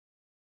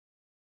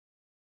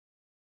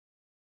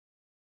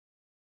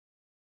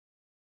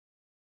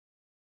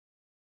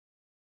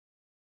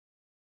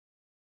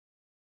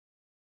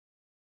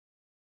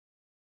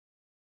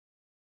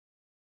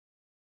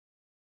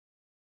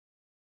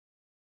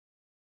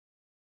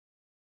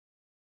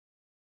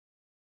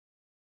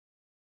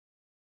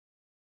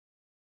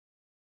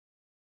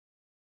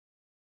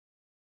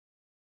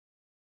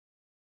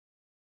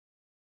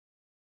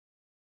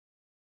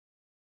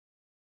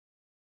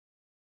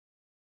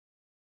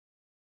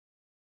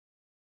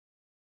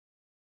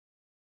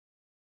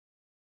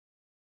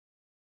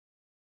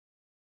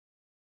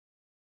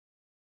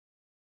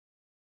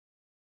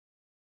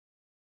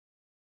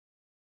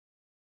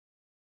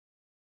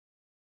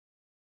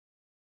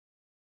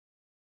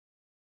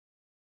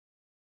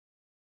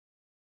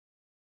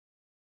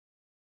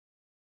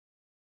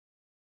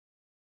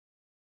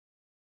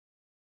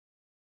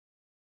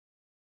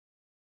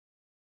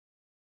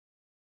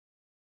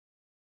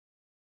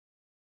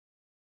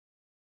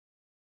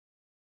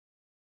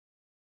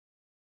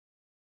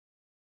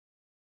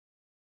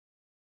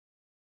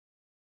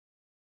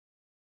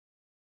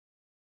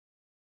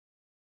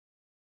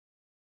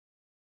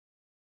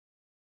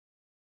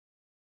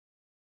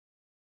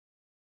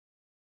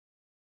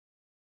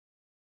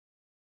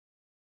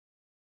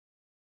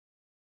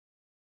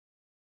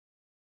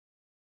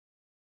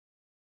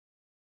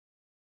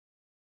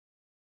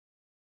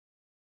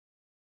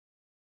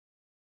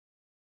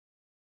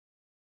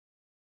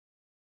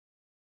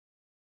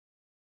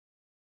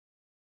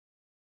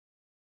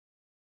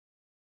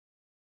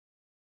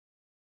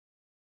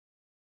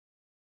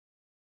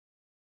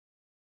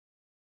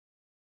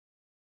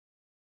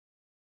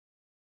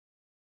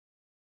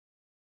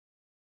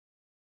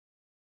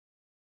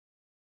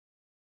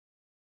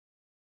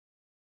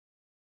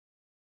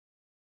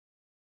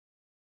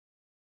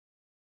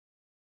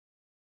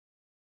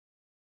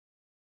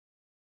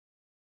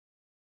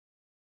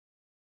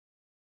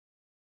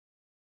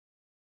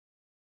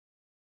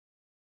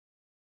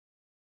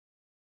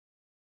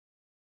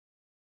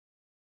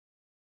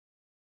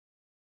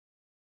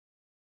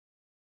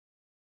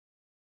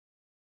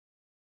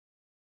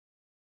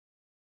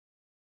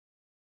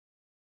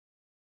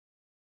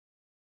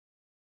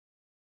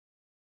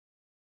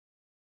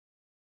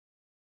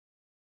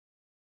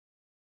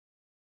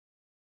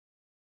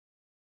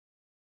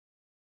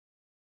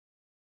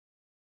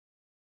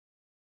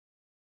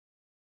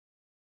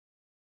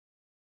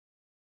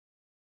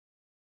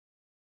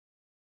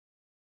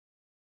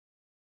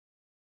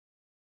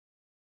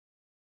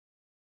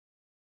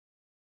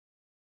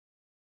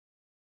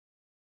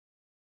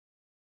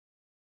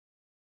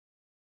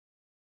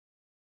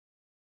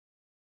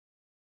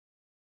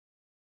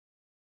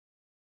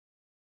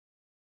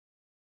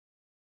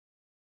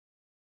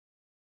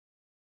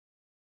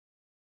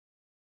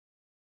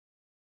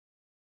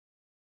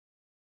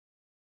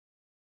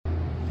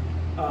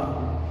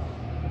Um,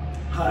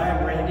 Hi,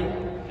 I'm Randy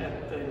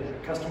at the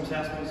Customs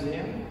House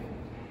Museum,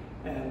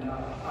 and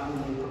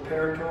I'm the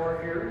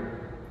preparator here.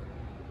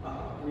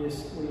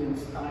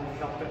 I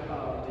help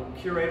the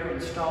curator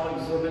install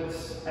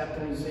exhibits at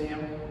the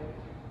museum,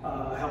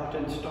 helped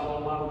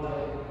install a lot of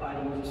the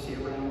items you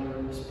see around there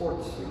in the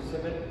sports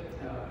exhibit,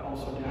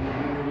 also down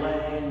in Memory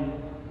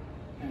Lane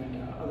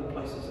and other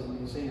places in the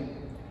museum.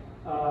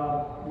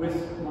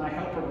 With my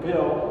helper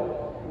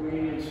Bill,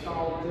 we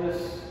installed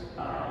this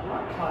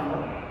rock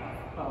climber.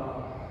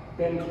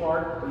 Ben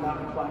Clark, the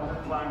mountain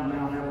climber, climbed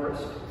Mount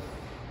Everest.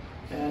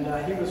 And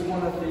he was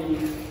one of the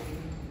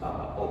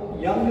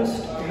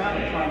youngest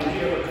mountain climbers he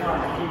ever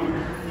climbed.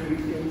 He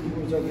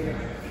was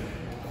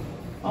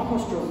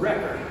almost a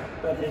record,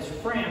 but his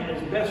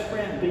best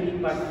friend, beat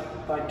him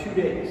by 2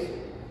 days.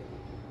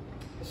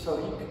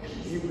 So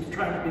he was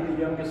trying to be the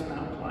youngest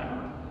mountain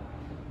climber.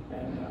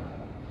 And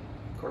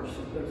of course,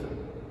 there's a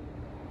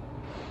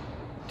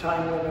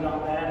time limit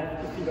on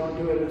that. If you don't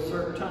do it at a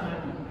certain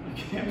time,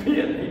 you can't be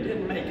it. He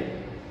didn't make it.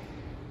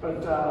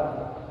 But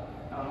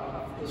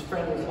his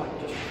friend was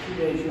like just a few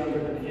days younger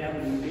than him,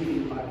 and he beat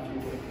him by a few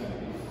days.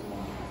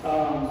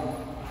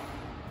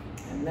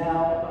 And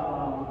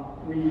now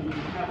we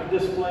have a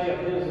display of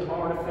his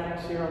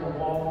artifacts here on the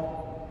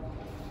wall.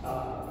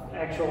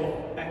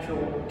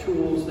 Actual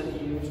tools that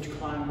he used to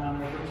climb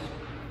Mount Everest.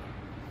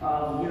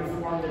 The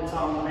uniform that's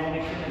on the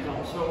mannequin is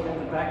also in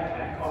the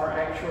backpack are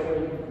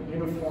actually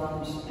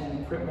uniforms and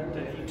equipment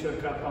that he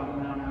took up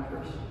on Mount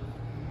Everest.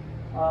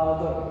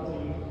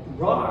 The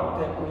rock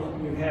that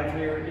you have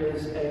here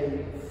is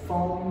a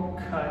foam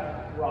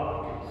cut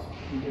rock.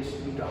 You just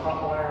use a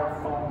hot wire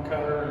foam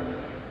cutter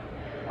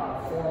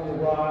and form the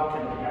rock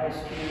and the ice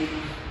cubes,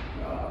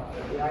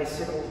 the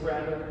icicles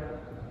rather,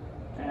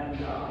 and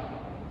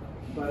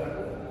but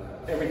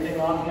everything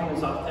on him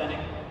is authentic.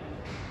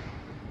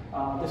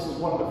 This is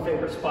one of the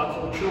favorite spots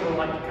where children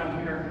like to come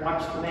here and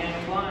watch the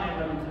man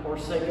climb or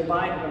say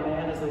goodbye to the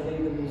man as they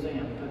leave the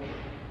museum.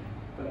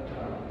 But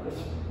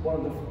it's one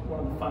of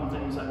the fun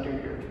things I do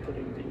here, to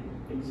putting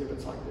the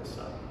exhibits like this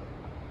up.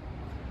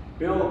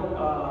 Bill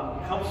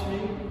helps me.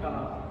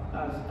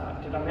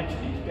 Did I mention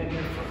he's been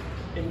here for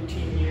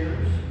 18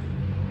 years?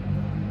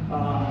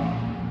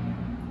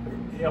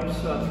 He helps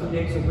 3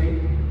 days a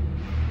week.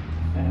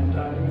 And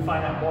you can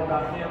find out more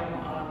about him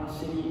on the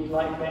CDE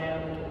Light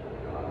Band,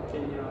 the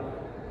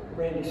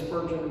Randy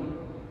Spurgeon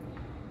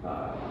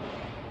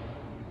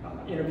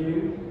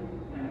interview,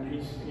 and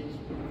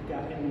we've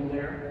got him in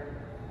there.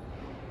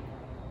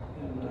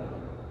 And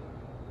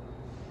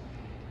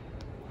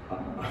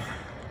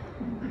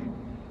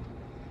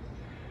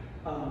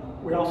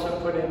we also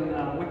put in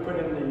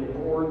the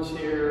boards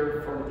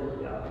here for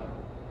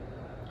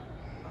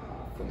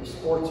the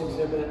sports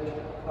exhibit.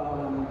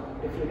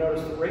 If you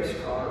notice the race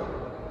car,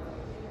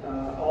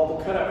 all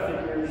the cutout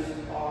figures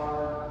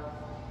are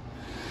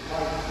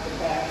like the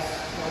backs,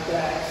 my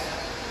backs,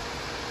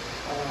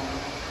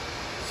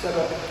 set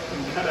up in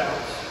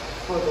cutouts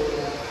for the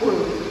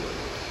crew.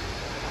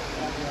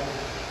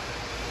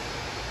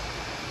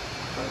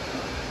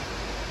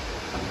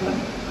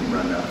 I'm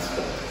running out of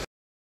stuff.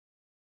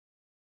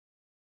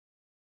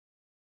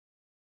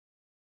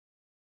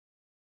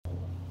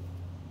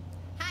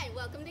 Hi,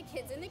 welcome to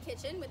Kids in the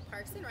Kitchen with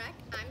Parks and Rec.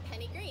 I'm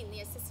Penny Green, the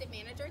Assistant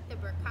Manager at the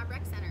Brook Cobb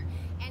Rec Center.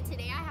 And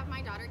today I have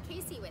my daughter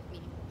Casey with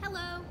me.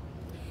 Hello!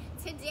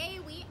 Today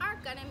we are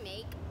gonna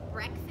make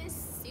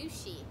breakfast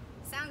sushi.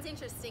 Sounds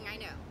interesting, I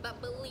know, but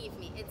believe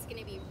me, it's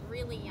gonna be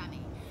really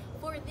yummy.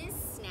 For this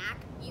snack,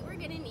 you are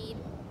gonna need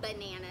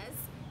bananas,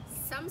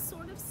 some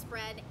sort of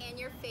spread, and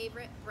your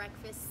favorite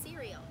breakfast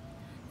cereal.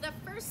 The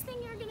first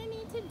thing you're gonna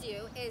need to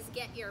do is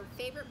get your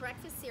favorite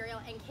breakfast cereal,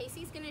 and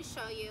Casey's gonna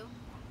show you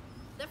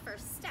the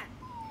first step.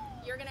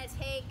 You're gonna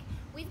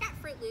we've got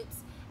Fruit Loops,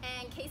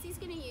 and Casey's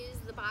gonna use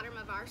the bottom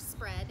of our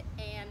spread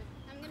and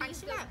I'm gonna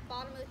use the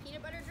bottom of the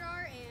peanut butter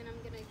jar, and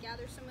I'm gonna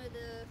gather some of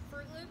the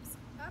Fruit Loops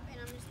up, and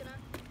I'm just gonna,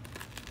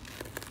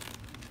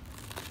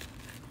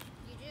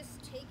 you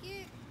just take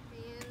it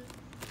and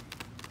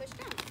push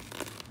down.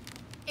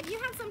 If you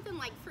had something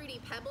like Fruity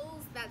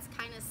Pebbles that's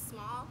kind of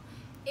small,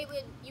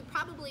 you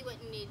probably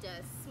wouldn't need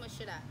to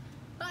smush it up.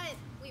 But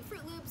we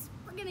Fruit Loops,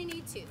 we're gonna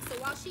need to. So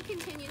while she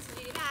continues to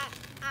do that,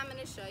 I'm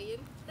gonna show you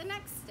the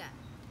next step.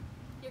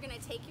 You're gonna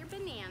take your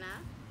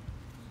banana,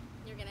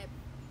 you're gonna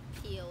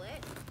peel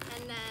it,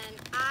 and then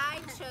I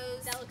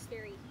chose... That looks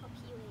very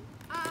appealing.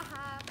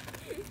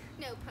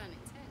 No pun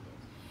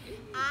intended.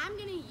 I'm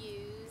gonna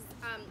use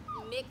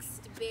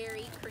mixed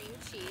berry cream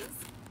cheese,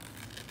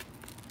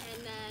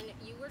 and then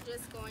you were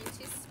just going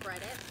to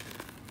spread it.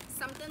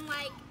 Something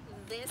like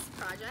this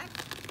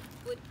project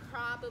would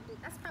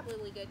that's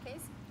probably good,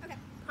 Case. Okay.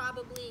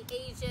 Probably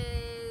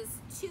ages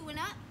 2 and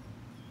up.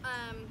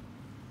 I'll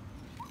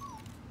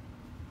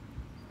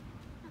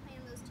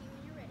hand those to you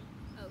when you're ready.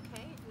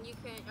 Okay,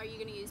 and are you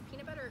gonna use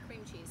peanut butter or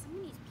cream cheese? I'm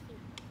gonna use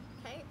peanut.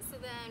 Okay, so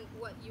then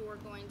what you are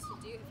going to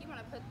do, if you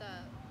wanna put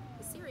the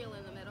cereal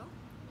in the middle.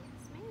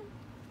 Yes, ma'am.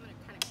 I'm gonna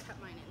kind of cut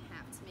mine in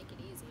half to make it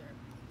easier.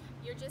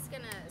 You're just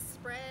gonna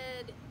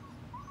spread,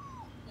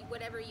 you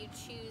whatever you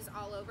choose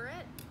all over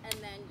it, and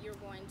then you're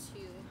going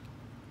to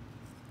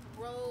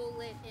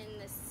roll it in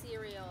the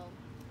cereal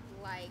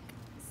like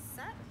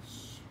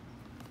such.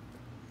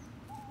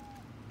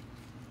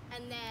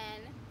 And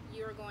then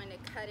you're going to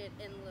cut it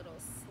in little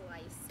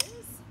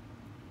slices.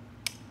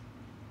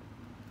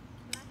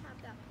 Can I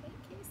have that plate,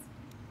 Case?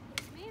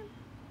 Yes, ma'am.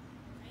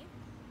 Right.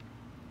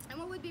 And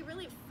what would be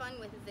really fun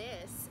with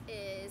this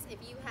is if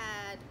you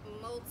had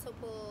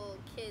multiple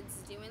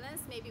kids doing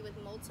this, maybe with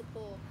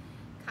multiple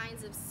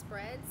kinds of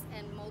spreads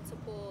and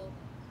multiple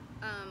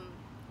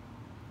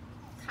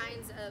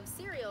kinds of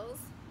cereals,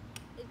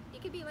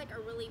 it could be like a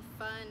really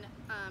fun,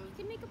 you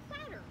could make a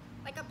platter.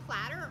 Like a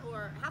platter,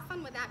 or how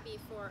fun would that be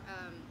for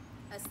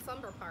a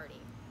slumber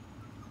party?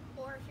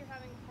 Or if you're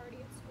having a party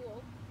at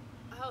school,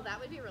 Oh, that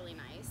would be really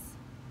nice.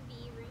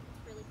 be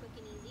really quick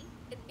and easy.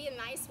 It'd be a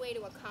nice way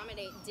to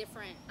accommodate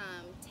different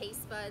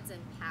taste buds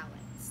and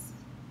palates.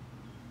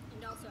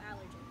 And also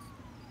allergens.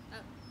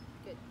 Oh,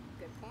 good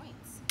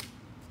points.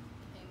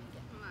 Let me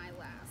get my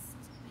last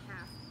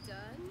half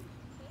done.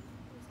 Okay,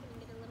 I'm just gonna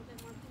get a little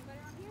bit more peanut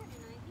butter on here, and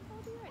I think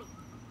I'll be ready.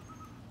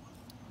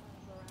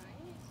 All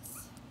right.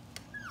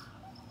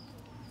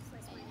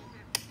 Slice mine in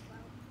half as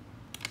well.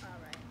 All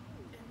right.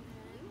 And then,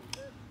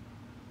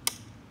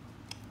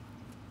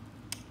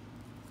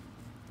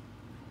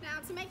 now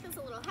to make this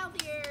a little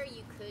healthier,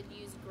 you could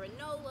use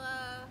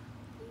granola.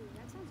 Ooh,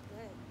 that sounds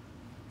good.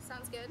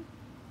 Sounds good.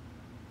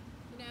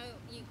 You know,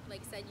 you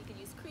like I said, you could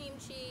use cream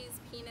cheese,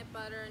 peanut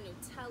butter,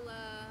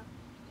 Nutella.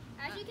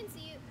 As you can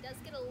see, it does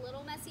get a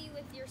little messy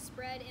with your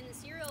spread in the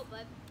cereal,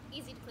 but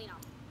easy to clean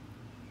up.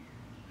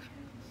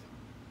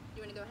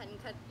 You want to go ahead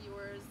and cut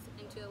yours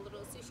into a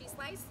little sushi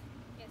slice?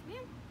 Yes,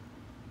 ma'am.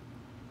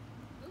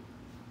 Oop.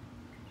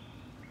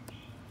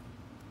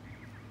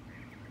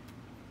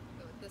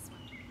 Go with this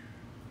one.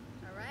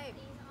 All right.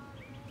 These on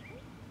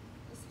ready.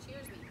 Just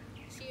cheers me.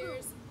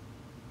 Cheers.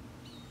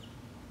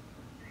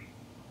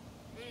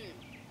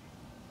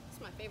 It's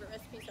my favorite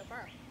recipe so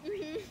far.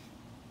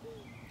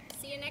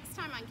 See you next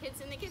time on Kids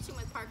in the Kitchen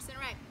with Parks and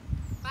Rec.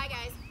 Bye,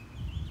 guys.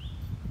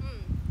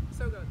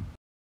 So good.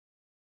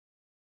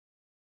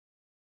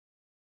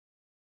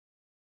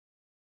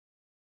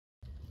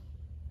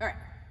 All right,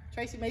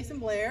 Tracy Mason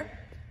Blair,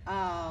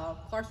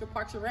 Clarksville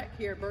Parks and Rec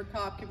here at Bird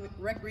Cobb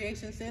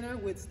Recreation Center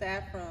with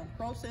staff from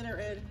Crow Center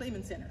and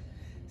Cleveland Center.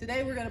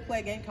 Today we're going to play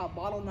a game called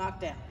Bottle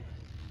Knockdown.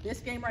 This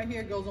game right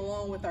here goes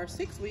along with our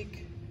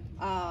 6-week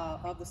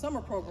of the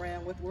summer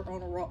program with We're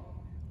on a Roll.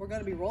 We're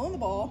going to be rolling the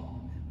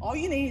ball. All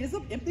you need is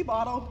an empty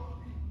bottle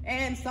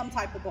and some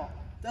type of ball.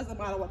 Doesn't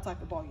matter what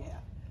type of ball you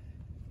have.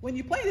 When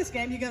you play this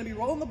game, you're going to be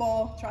rolling the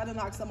ball, trying to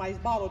knock somebody's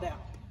bottle down.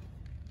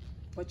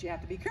 But you have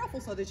to be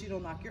careful so that you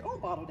don't knock your own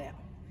bottle down.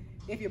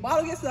 If your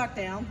bottle gets knocked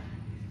down,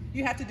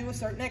 you have to do a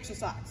certain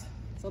exercise.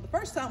 So the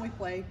first time we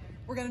play,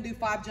 we're going to do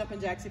 5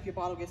 jumping jacks if your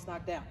bottle gets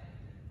knocked down.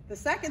 The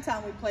second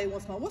time we play,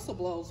 once my whistle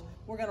blows,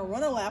 we're going to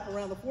run a lap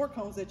around the 4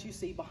 cones that you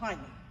see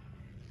behind me.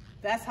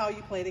 That's how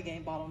you play the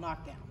game Bottle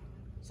Knockdown.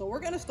 So we're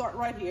going to start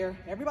right here.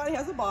 Everybody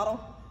has a bottle,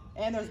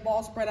 and there's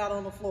balls spread out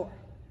on the floor.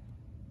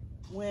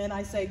 When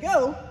I say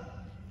go,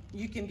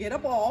 you can get a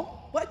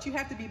ball, but you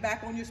have to be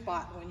back on your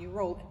spot when you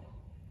roll it.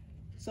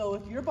 So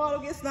if your bottle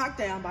gets knocked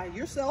down by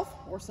yourself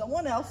or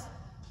someone else,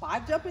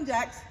 5 jumping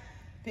jacks,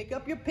 pick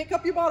up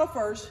your bottle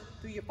first,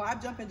 do your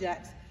 5 jumping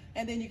jacks,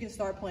 and then you can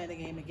start playing the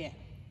game again.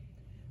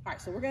 All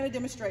right, so we're going to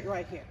demonstrate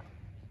right here.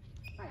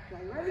 All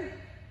right, are you ready?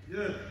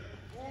 Good.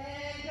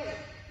 And go.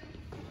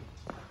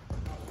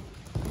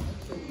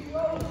 So you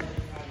roll.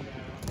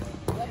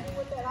 Let me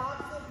with that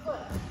opposite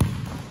foot.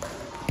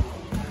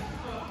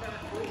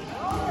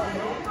 All right,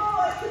 keep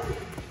going.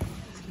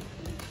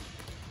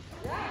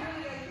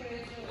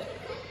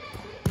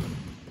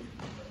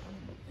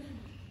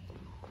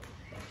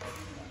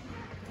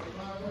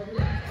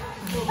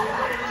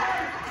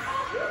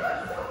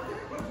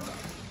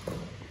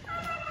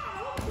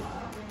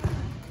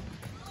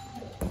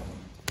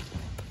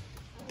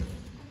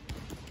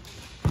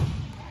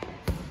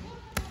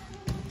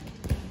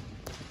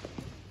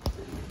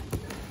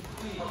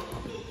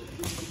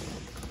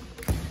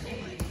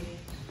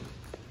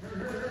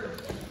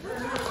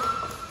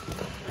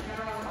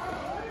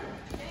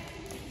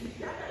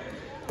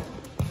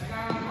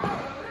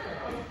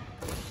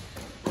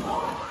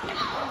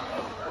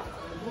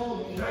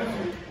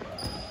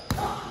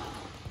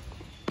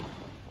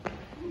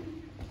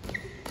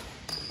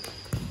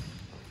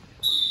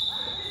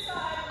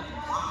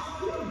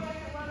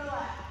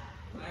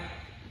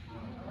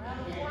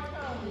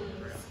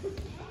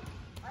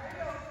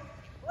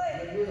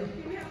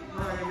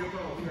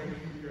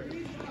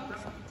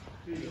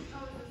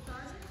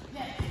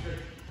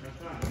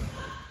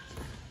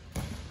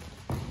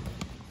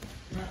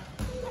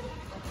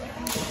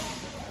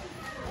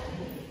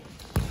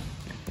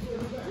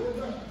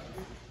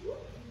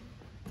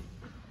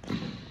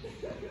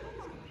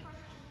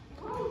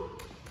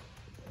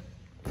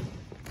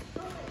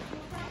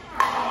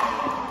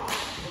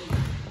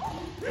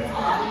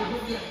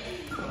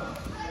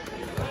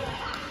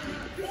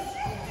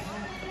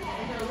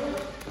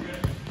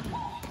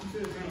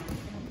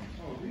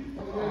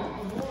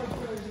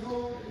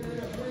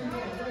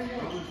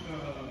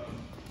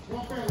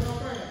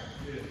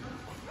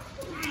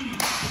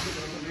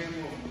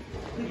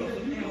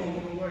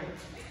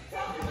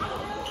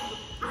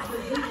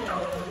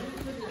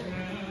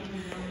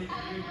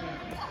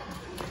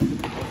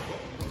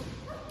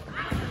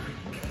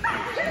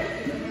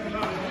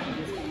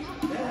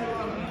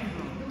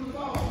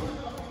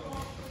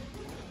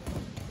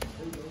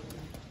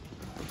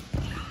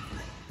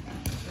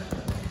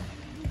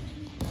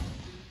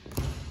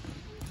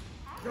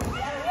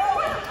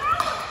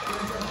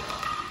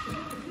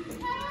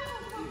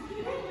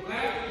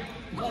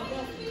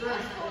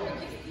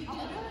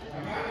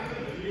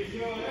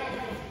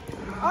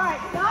 All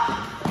right,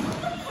 stop.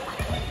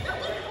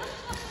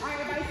 All right,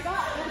 everybody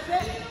stop.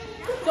 That's it.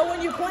 So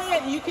when you're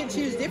playing, you can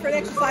choose different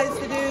exercises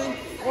to do,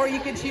 or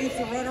you can choose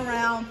to run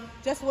around,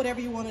 just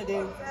whatever you want to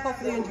do.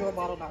 Hopefully you enjoy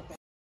bottle knockdown.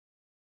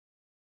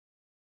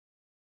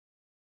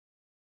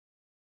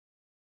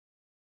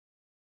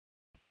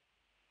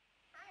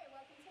 Hi,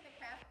 welcome to the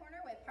Craft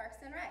Corner with Parks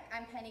and Rec.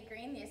 I'm Penny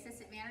Green, the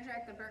Assistant Manager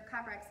at the Burt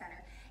Cobb Rec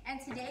Center.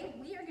 And today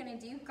we are going to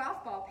do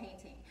golf ball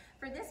painting.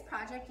 For this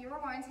project, you are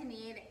going to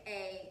need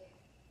a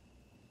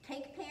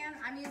cake pan.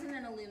 I'm using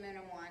an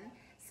aluminum one,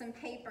 some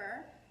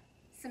paper,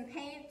 some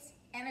paint,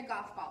 and a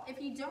golf ball.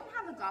 If you don't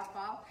have a golf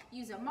ball,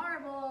 use a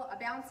marble, a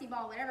bouncy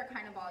ball, whatever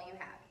kind of ball you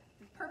have.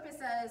 The purpose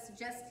is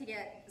just to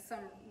get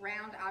some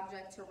round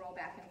object to roll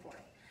back and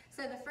forth.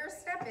 So the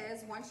first step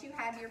is, once you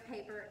have your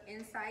paper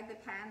inside the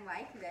pan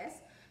like this,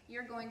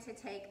 you're going to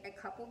take a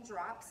couple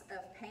drops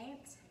of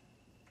paint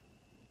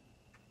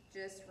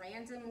just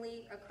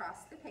randomly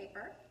across the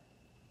paper.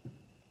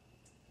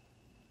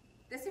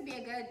 This would be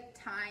a good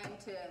time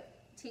to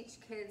teach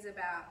kids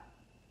about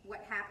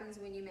what happens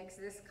when you mix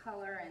this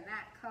color and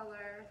that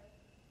color.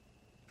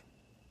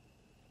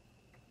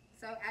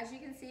 So as you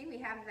can see, we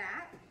have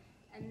that,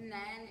 and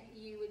then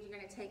you're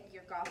going to take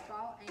your golf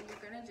ball and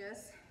you're going to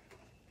just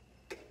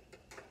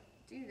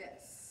do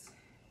this.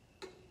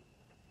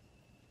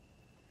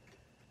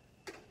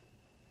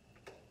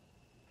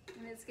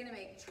 And it's going to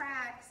make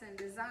tracks and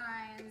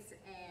designs,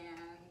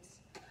 and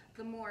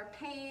the more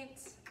paint,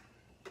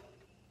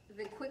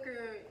 the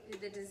quicker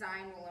the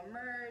design will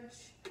emerge.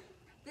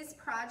 This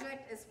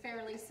project is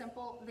fairly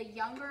simple. The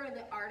younger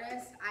the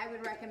artist, I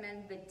would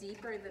recommend the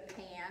deeper the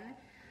pan.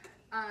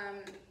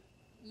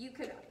 You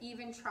could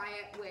even try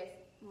it with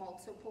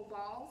multiple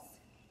balls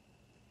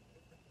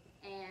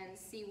and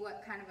see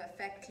what kind of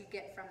effect you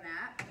get from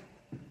that.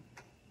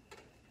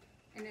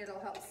 And it'll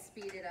help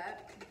speed it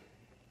up.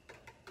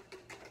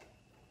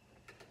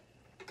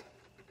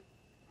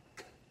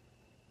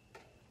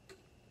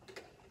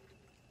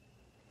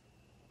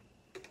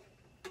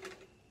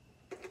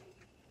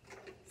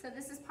 So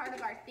this is part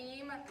of our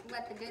theme,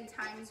 Let the Good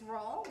Times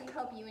Roll. We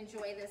hope you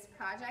enjoy this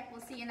project.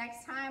 We'll see you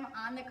next time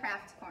on the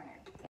Craft Corner.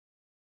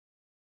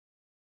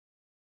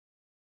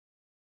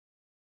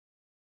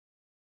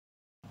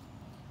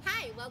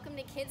 Hi, welcome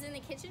to Kids in the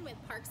Kitchen with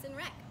Parks and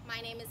Rec.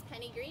 My name is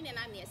Penny Green and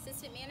I'm the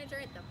Assistant Manager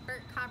at the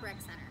Burt Cobb Rec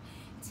Center.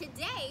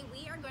 Today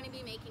we are going to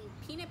be making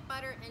peanut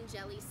butter and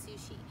jelly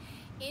sushi.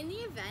 In the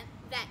event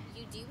that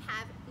you do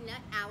have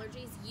nut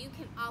allergies, you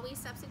can always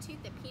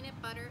substitute the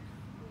peanut butter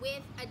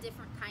with a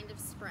different kind of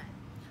spread.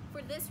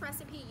 For this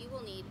recipe, you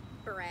will need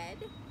bread,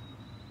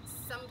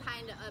 some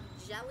kind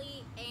of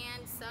jelly,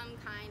 and some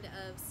kind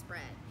of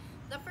spread.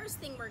 The first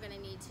thing we're gonna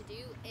need to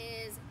do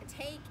is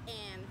take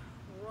and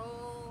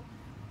roll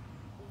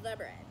the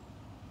bread.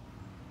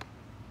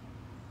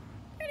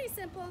 Pretty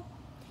simple.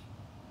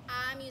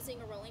 I'm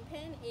using a rolling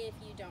pin. If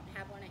you don't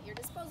have one at your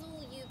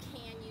disposal, you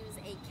can use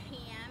a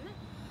can,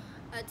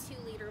 a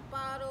 2-liter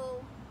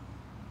bottle,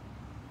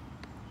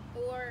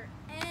 or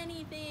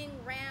anything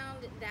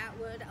round that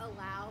would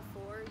allow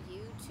for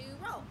you to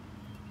roll.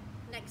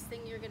 Next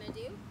thing you're gonna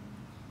do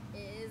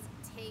is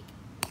take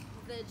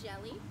the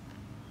jelly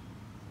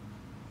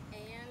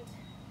and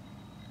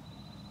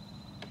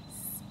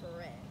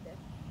spread.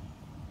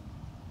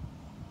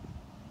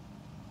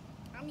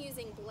 I'm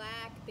using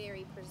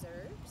blackberry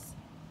preserves.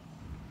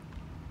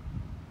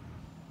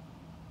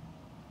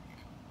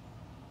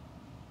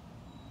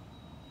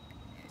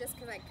 Just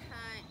because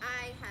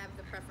I have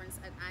the preference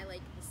and I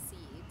like the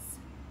seeds.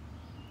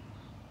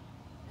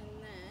 And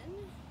then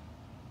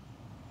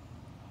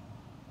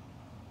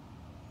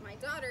my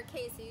daughter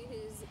Casey,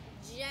 who's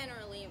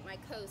generally my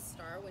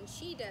co-star, when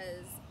she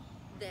does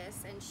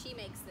this and she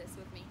makes this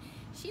with me,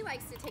 she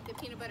likes to take the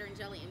peanut butter and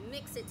jelly and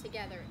mix it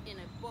together in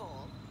a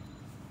bowl.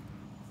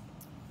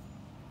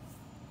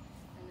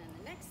 And then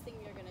the next thing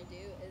you're gonna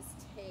do is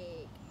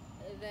take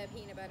the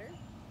peanut butter,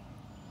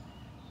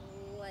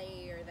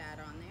 layer that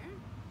on there.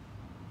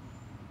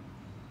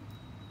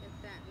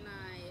 That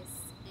nice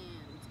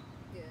and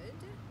good.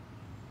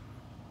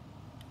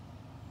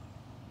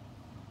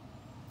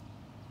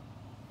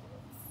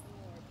 Some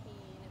more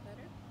peanut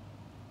butter.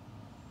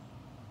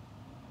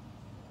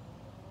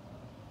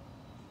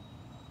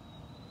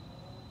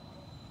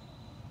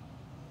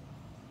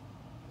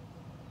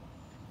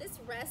 This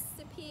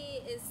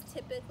recipe is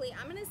typically,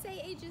 I'm gonna say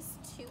ages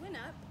 2 and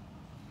up.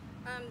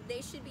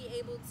 They should be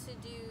able to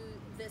do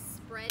the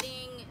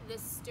spreading, the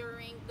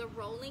stirring, the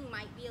rolling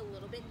might be a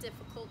little bit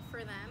difficult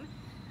for them.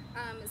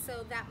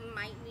 So that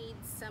might need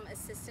some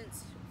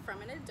assistance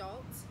from an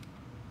adult.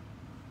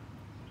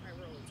 I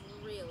rolled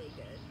really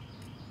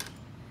good.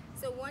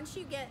 So once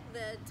you get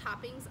the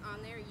toppings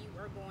on there, you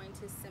are going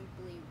to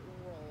simply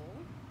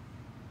roll.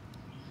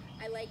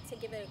 I like to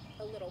give it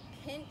a little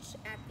pinch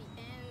at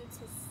the end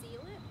to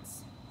seal it.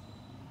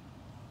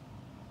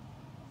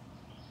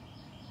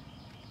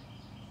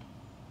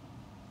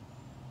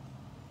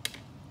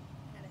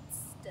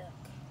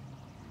 Stuck.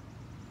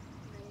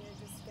 And then you're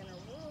just gonna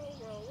roll,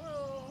 roll,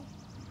 roll.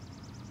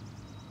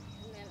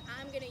 And then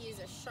I'm gonna to use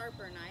a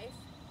sharper knife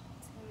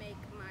to make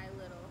my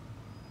little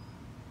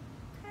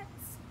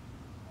cuts.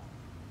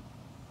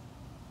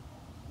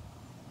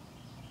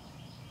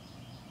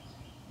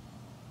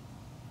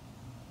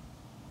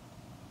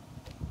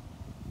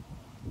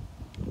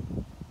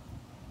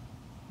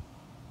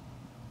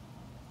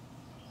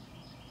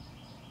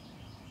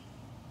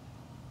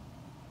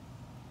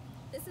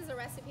 This is a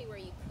recipe where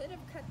you could have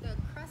cut the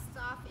crusts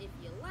off if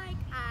you like.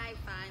 I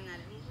find that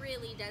it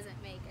really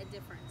doesn't make a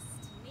difference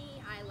to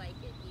me. I like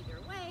it either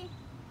way.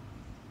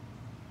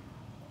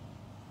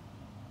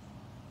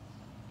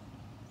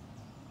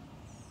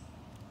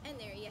 And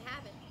there you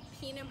have it,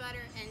 peanut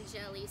butter and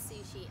jelly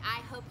sushi.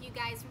 I hope you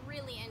guys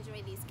really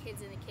enjoy these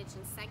Kids in the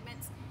Kitchen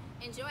segments.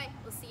 Enjoy,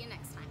 we'll see you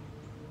next time.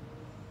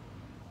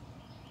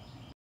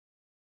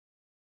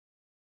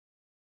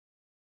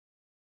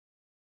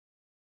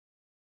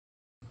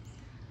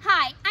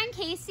 Hi, I'm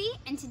Casey,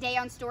 and today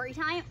on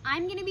Storytime,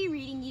 I'm going to be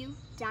reading you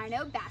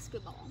Dino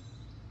Basketball.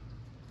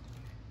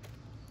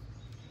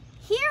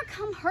 Here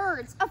come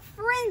herds of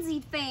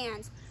frenzied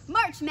fans.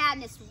 March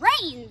Madness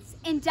reigns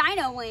in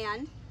Dino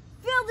Land.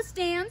 Fill the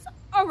stands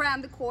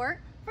around the court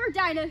for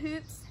Dino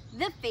Hoops,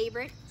 the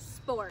favorite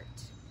sport.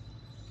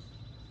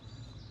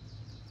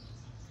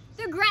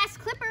 The Grass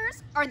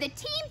Clippers are the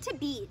team to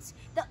beat.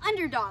 The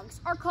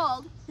underdogs are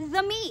called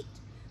the Meat.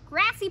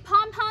 Grassy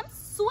pom-poms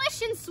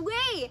swish and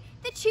sway.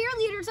 The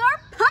cheerleaders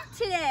are pumped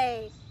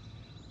today.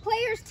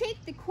 Players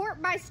take the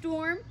court by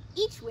storm.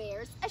 Each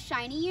wears a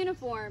shiny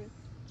uniform.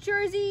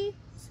 Jersey,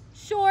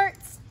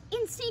 shorts,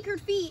 and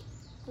sneakered feet.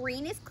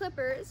 Green is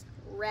Clippers,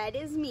 red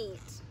is Meat.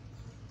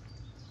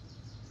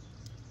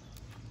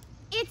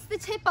 It's the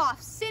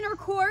tip-off center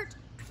court.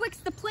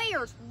 Twixt the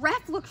players,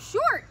 ref looks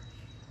short.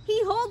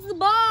 He holds the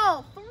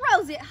ball,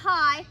 throws it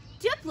high.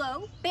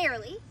 Diplo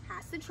barely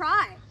has to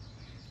try.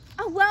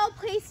 A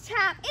well-placed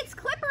tap, it's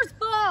Clippers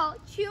ball.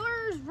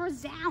 Cheers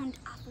resound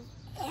off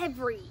of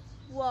every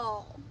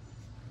wall.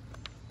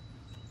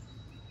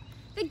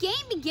 The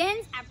game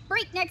begins at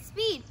breakneck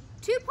speed.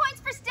 2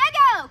 points for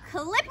Stego,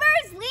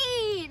 Clippers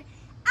lead.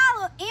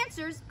 Aloe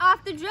answers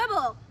off the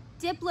dribble.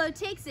 Diplo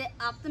takes it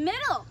up the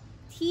middle.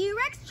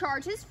 T-Rex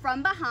charges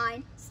from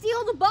behind,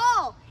 steal the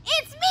ball.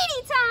 It's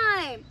meaty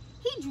time.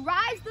 He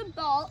drives the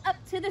ball up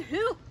to the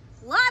hoop.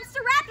 Lobs to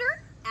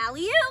Raptor,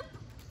 alley-oop.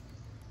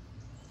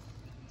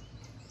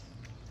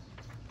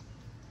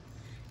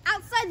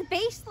 Outside the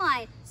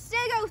baseline,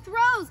 Stego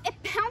throws. It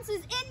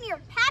bounces in near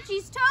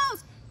Patchy's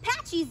toes.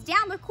 Patchy's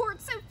down the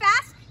court so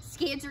fast,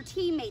 skids her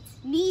teammates,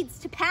 needs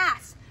to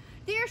pass.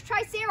 There's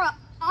Tricera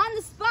on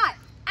the spot.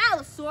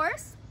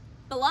 Allosaurus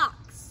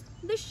blocks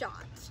the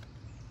shot.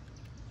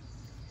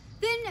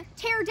 Then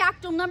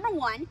Pterodactyl number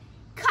 1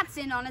 cuts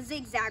in on a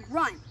zigzag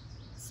run.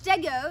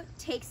 Stego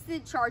takes the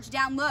charge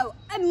down low.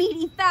 A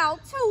meaty foul,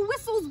 2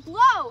 whistles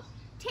blow.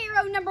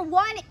 Ptero number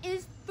 1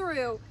 is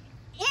through.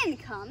 In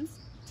comes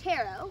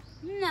Ptero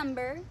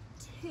number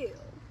 2.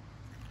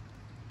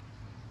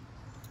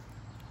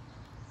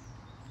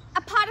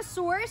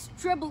 Apatosaurus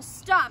dribbles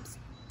stomps,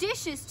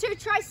 dishes to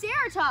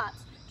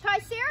Triceratops.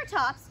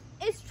 Triceratops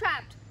is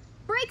trapped,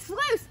 breaks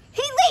loose,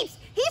 he leaps,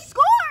 he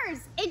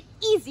scores! An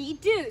easy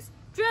deuce.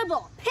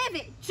 Dribble,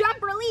 pivot,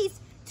 jump,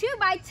 release. 2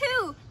 by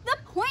 2, the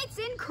points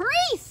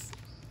increase.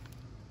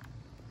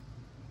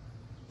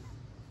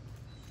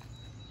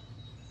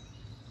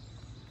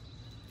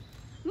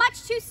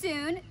 Much too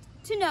soon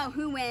to know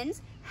who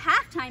wins.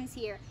 Halftime's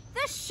here.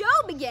 The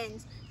show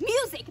begins.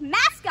 Music,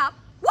 mask up,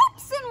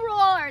 whoops and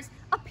roars.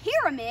 A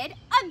pyramid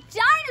of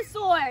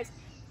dinosaurs.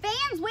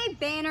 Fans wave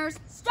banners,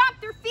 stomp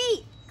their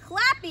feet,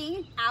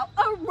 clapping out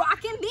a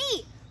rockin'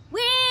 beat.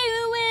 We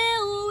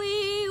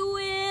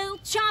will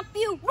chomp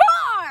you,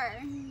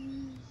 roar!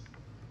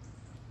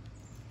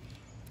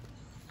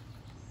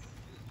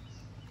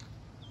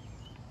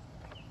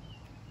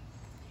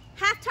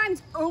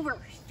 Halftime's over.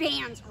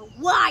 Fans are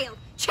wild,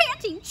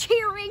 chanting,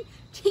 cheering.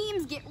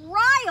 Teams get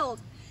riled.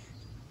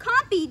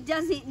 Compy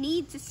doesn't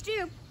need to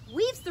stoop,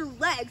 weaves their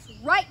legs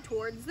right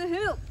towards the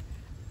hoop.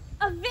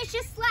 A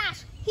vicious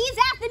slash, he's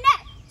at the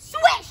net.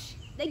 Swish!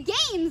 The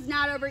game's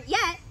not over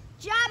yet.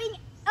 Jabbing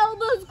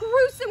elbows,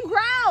 gruesome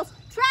growls.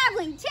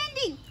 Traveling,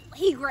 tending,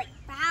 flagrant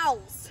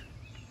fouls.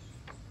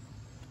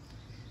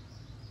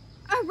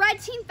 A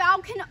red team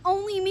foul can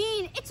only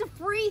mean it's a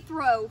free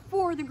throw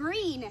for the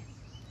green.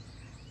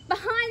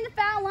 Behind the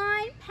foul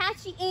line,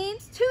 Patchy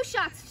aims, 2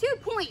 shots, 2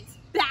 points,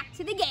 back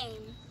to the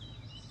game.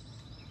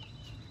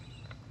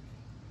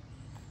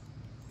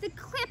 The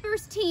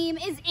Clippers team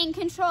is in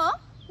control.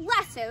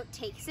 Lasso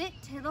takes it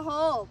to the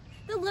hole.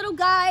 The little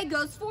guy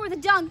goes for the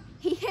dunk.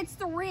 He hits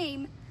the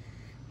rim.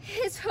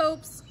 His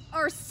hopes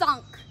are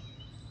sunk.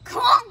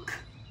 Clunk!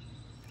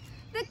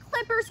 The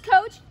Clippers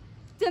coach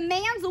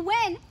demands a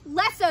win.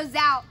 Lasso's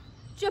out.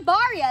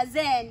 Jabaria's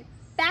in.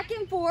 Back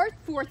and forth,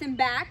 forth and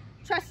back.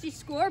 Trusty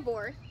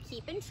scoreboard,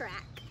 keeping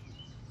track.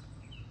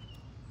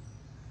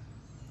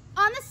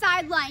 On the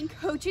sideline,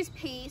 coach's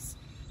pace,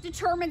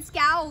 determined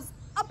scowls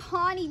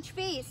upon each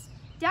face.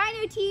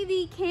 Dino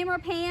TV camera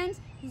pans,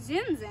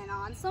 zooms in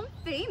on some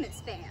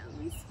famous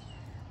fans.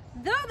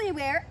 Though they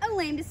wear a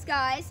lame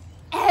disguise,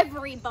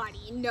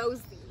 everybody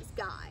knows these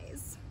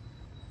guys.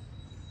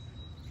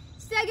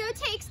 Stego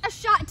takes a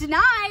shot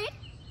denied.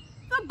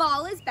 The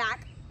ball is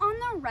back on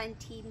the run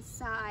team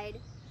side.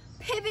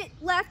 Pivot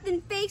left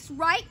and fakes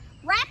right.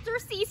 Raptor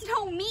sees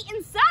no meat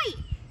in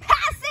sight.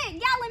 Pass it,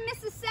 Yalla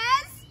Mrs.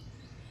 says.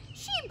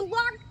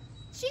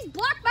 She's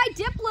blocked by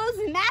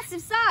Diplo's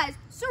massive size.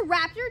 So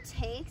Raptor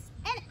takes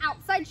an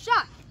outside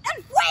shot.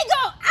 And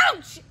fuego!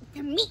 Ouch!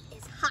 The meat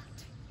is hot.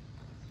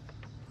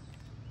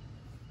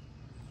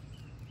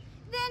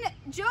 Then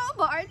Joe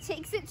Bar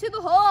takes it to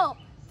the hole.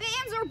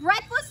 Fans are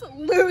breathless,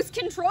 lose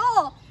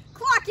control.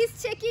 Clock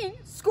is ticking,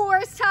 score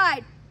is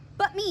tied.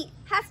 But meat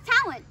has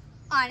talent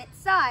on its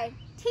side.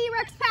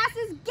 T-Rex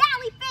passes,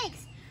 Galley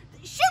fakes.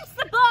 Shoots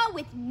the ball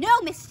with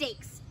no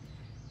mistakes.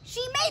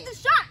 She made the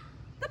shot.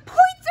 The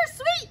points are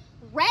sweet.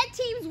 Red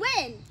teams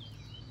win.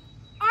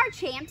 Our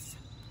champs,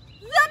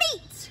 the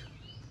meat.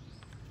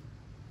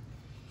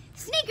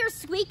 Sneakers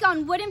squeak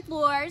on wooden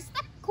floors.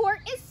 The court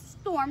is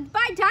stormed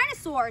by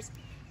dinosaurs.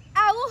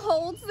 Owl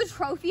holds the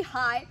trophy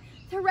high.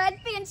 The red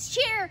fans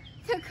cheer.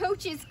 The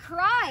coaches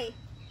cry.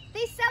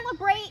 They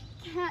celebrate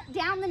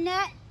down the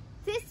net.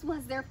 This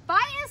was their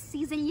finest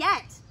season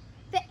yet.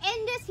 The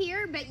end is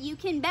here, but you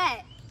can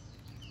bet.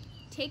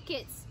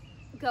 Tickets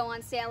go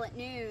on sale at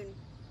noon.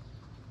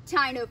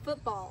 Dino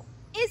football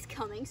is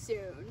coming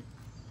soon.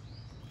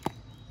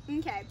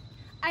 Okay,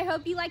 I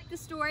hope you liked the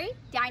story.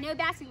 Dino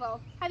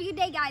basketball. Have a good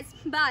day, guys.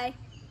 Bye.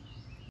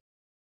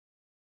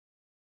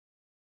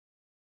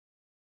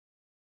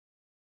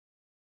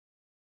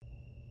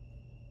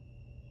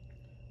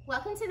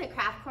 Welcome to the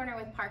Craft Corner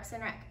with Parks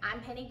and Rec. I'm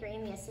Penny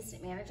Green, the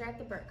Assistant Manager at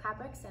the Burke Cobb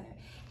Rec Center.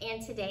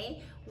 And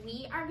today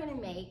we are gonna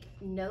make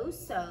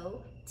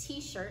no-sew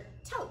t-shirt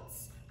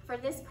totes. For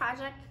this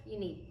project, you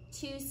need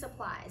 2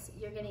 supplies.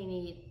 You're gonna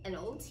need an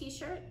old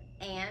t-shirt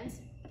and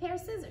a pair of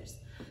scissors.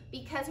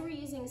 Because we're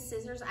using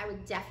scissors, I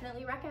would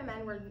definitely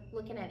recommend we're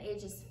looking at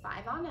ages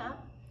 5 on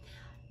up.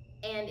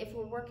 And if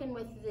we're working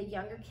with the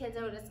younger kids,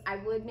 I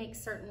would make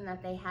certain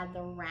that they had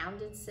the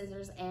rounded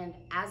scissors, and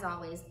as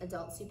always,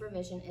 adult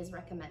supervision is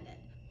recommended.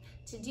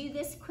 To do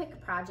this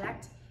quick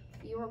project,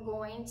 you are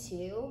going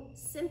to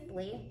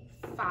simply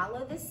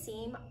follow the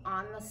seam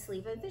on the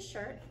sleeve of the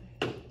shirt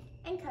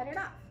and cut it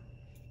off.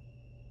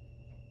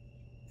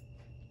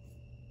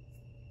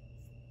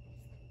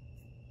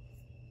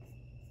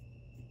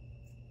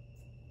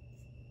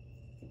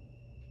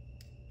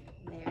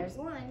 There's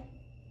one.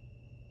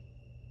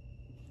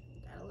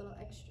 Got a little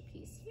extra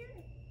piece here.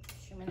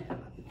 Trimming it off.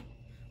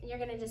 And you're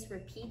gonna just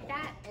repeat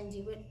that and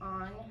do it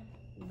on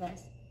the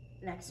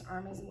next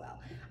arm as well.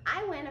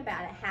 I went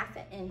about a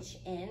 1/2 inch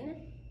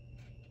in,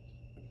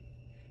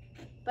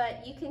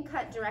 but you can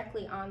cut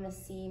directly on the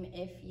seam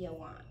if you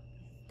want.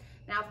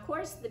 Now, of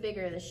course, the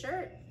bigger the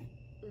shirt,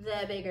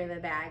 the bigger the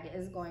bag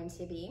is going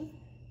to be.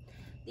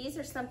 These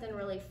are something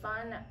really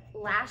fun.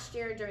 Last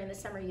year during the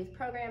summer youth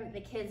program,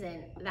 the kids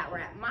that were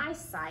at my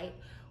site,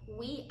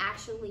 we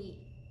actually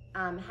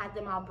had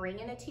them all bring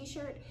in a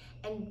t-shirt,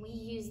 and we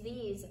use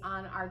these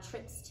on our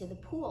trips to the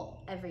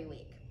pool every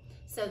week.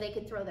 So they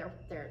could throw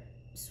their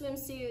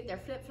swimsuit, their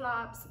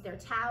flip-flops, their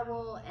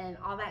towel, and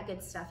all that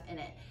good stuff in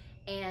it.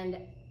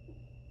 And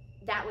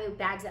that way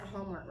bags at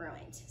home weren't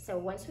ruined. So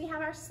once we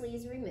have our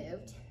sleeves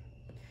removed,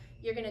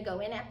 you're gonna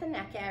go in at the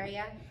neck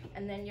area,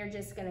 and then you're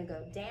just gonna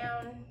go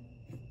down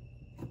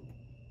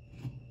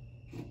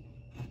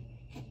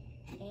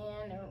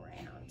and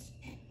around.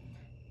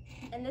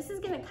 And this is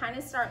gonna kind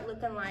of start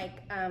looking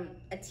like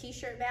a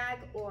t-shirt bag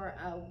or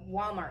a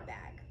Walmart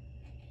bag.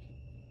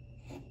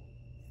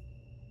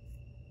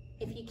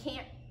 If you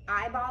can't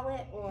eyeball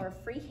it or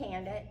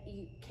freehand it,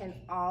 you can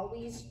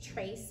always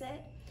trace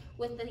it.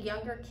 With the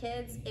younger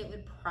kids, it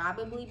would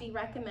probably be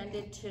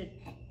recommended to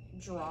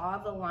draw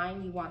the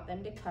line you want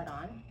them to cut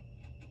on.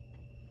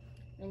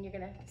 And you're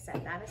gonna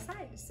set that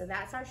aside. So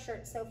that's our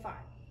shirt so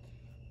far.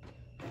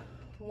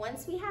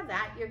 Once we have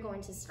that, you're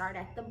going to start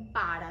at the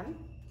bottom,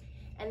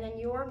 and then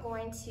you're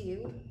going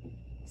to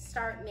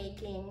start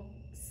making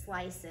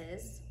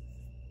slices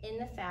in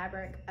the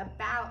fabric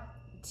about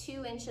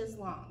 2 inches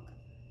long,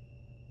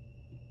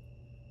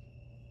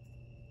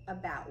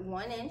 about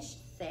 1 inch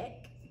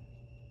thick.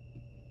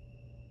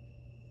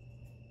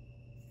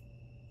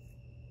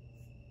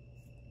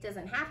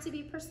 Doesn't have to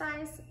be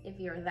precise. If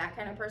you're that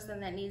kind of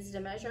person that needs to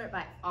measure it,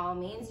 by all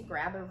means,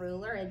 grab a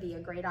ruler. It'd be a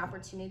great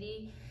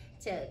opportunity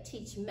to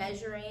teach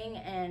measuring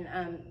and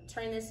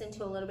turn this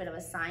into a little bit of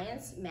a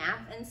science,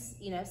 math, and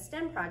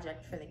STEM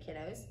project for the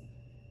kiddos.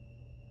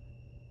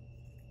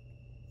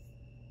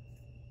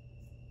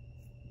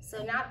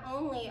 So not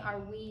only are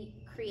we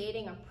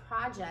creating a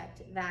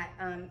project that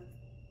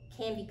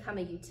can become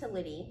a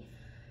utility,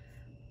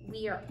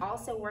 we are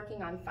also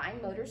working on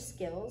fine motor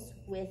skills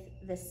with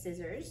the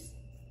scissors,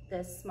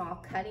 the small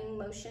cutting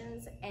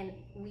motions, and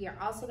we are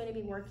also going to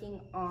be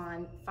working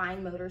on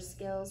fine motor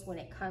skills when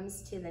it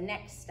comes to the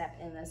next step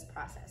in this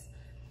process,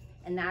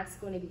 and that's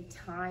going to be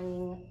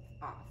tying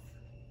off.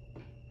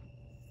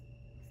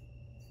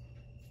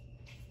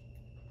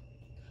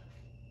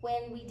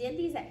 when we did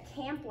these at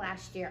camp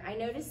last year, I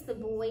noticed the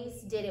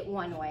boys did it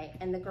one way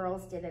and the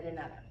girls did it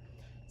another.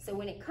 So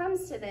when it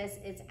comes to this,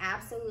 it's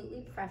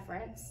absolutely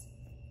preference.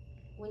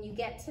 When you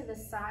get to the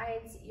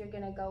sides, you're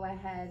gonna go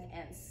ahead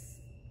and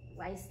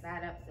slice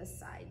that up the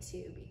side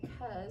too,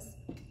 because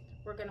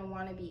we're gonna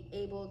wanna be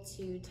able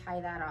to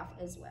tie that off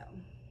as well.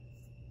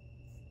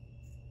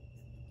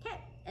 Okay,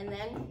 and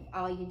then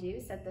all you do,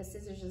 set the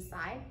scissors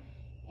aside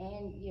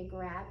and you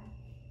grab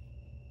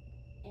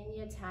and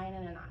you tie it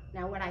in a knot.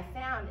 Now what I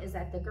found is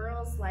that the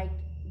girls liked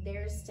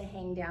theirs to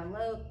hang down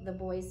low, the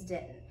boys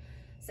didn't.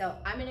 So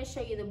I'm gonna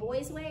show you the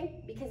boys' way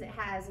because it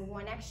has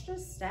one extra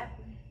step.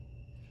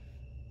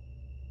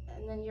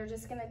 And then you're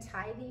just gonna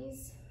tie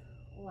these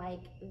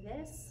like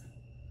this,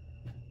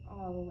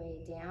 all the way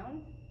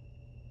down.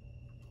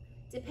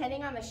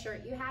 Depending on the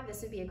shirt you have,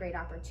 this would be a great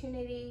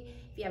opportunity.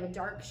 If you have a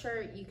dark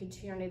shirt, you could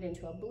turn it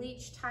into a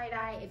bleach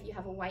tie-dye. If you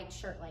have a white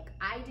shirt like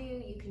I do,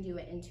 you can do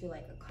it into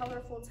like a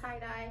colorful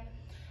tie-dye.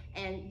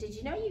 And did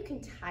you know you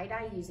can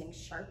tie-dye using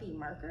Sharpie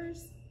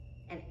markers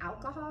and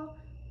alcohol?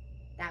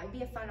 That would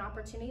be a fun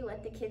opportunity.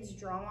 Let the kids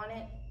draw on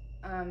it.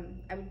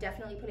 I would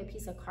definitely put a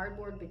piece of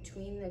cardboard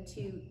between the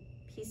two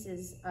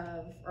pieces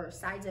of, or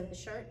sides of the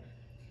shirt,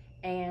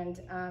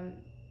 and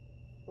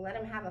let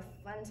them have a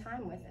fun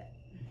time with it.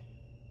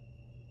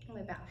 I'm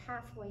about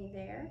halfway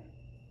there.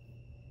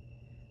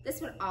 This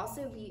would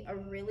also be a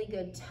really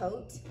good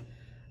tote,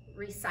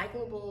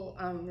 recyclable,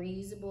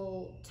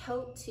 reusable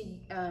tote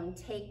to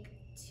take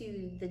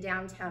to the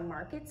downtown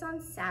markets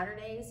on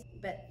Saturdays.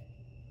 But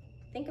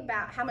think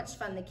about how much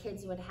fun the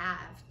kids would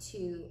have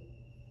to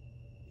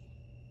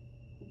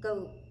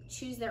go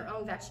choose their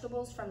own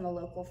vegetables from the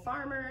local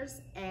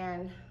farmers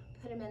and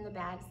put them in the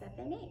bags that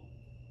they make.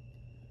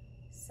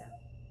 So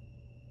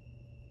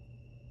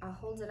I'll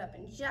hold it up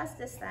in just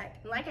a sec.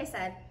 And like I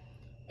said,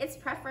 it's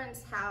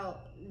preference how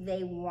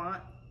they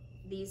want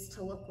these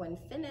to look when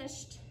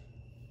finished.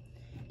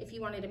 If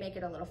you wanted to make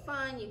it a little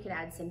fun, you could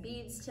add some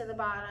beads to the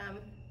bottom.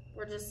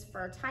 We're just,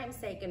 for time's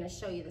sake, gonna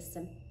show you the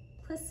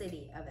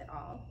simplicity of it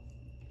all.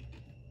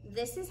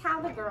 This is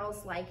how the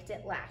girls liked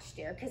it last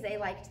year because they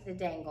liked the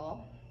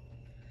dangle.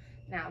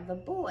 Now the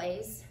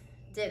boys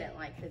didn't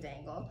like the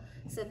dangle.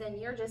 So then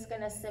you're just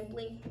gonna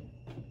simply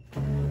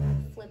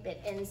flip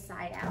it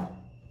inside out.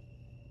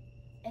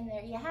 And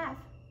there you have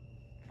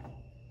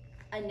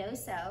a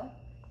no-sew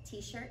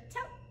t-shirt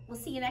tote. We'll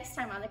see you next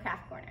time on the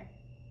Craft Corner.